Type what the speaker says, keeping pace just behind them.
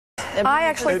I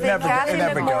actually think Cathy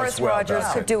McMorris well Rodgers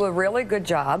could do a really good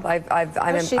job.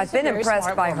 I've been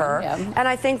impressed by her, and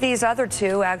I think these other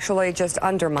two actually just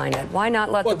undermine it. Why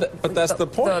not let but that's the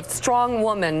point. The strong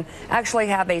woman actually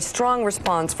have a strong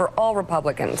response for all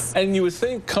Republicans? And you would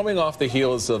think, coming off the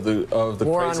heels of the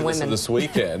craziness of this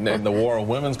weekend and the war on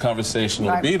women's conversation,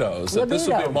 libidos, that this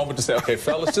would be a moment to say, okay,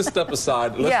 fellas, just step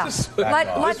aside. Let's just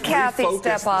let Cathy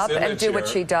step up and do what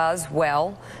she does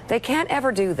well. They can't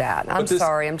ever do that. I'm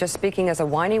sorry. I'm just speaking as a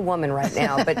whiny woman right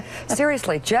now. But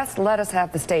seriously, just let us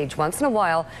have the stage once in a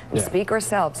while and speak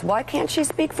ourselves. Why can't she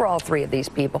speak for all three of these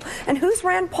people? And who's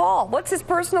Rand Paul? What's his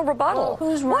personal rebuttal?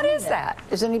 Well, what is that?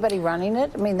 Is anybody running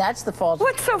it? I mean, that's the fault.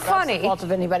 What's so funny? That's the fault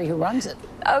of anybody who runs it.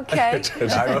 Okay.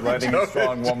 I'm letting a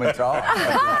strong woman talk.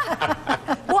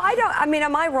 Well, I mean,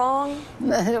 am I wrong?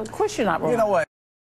 Of course you're not wrong. You know what?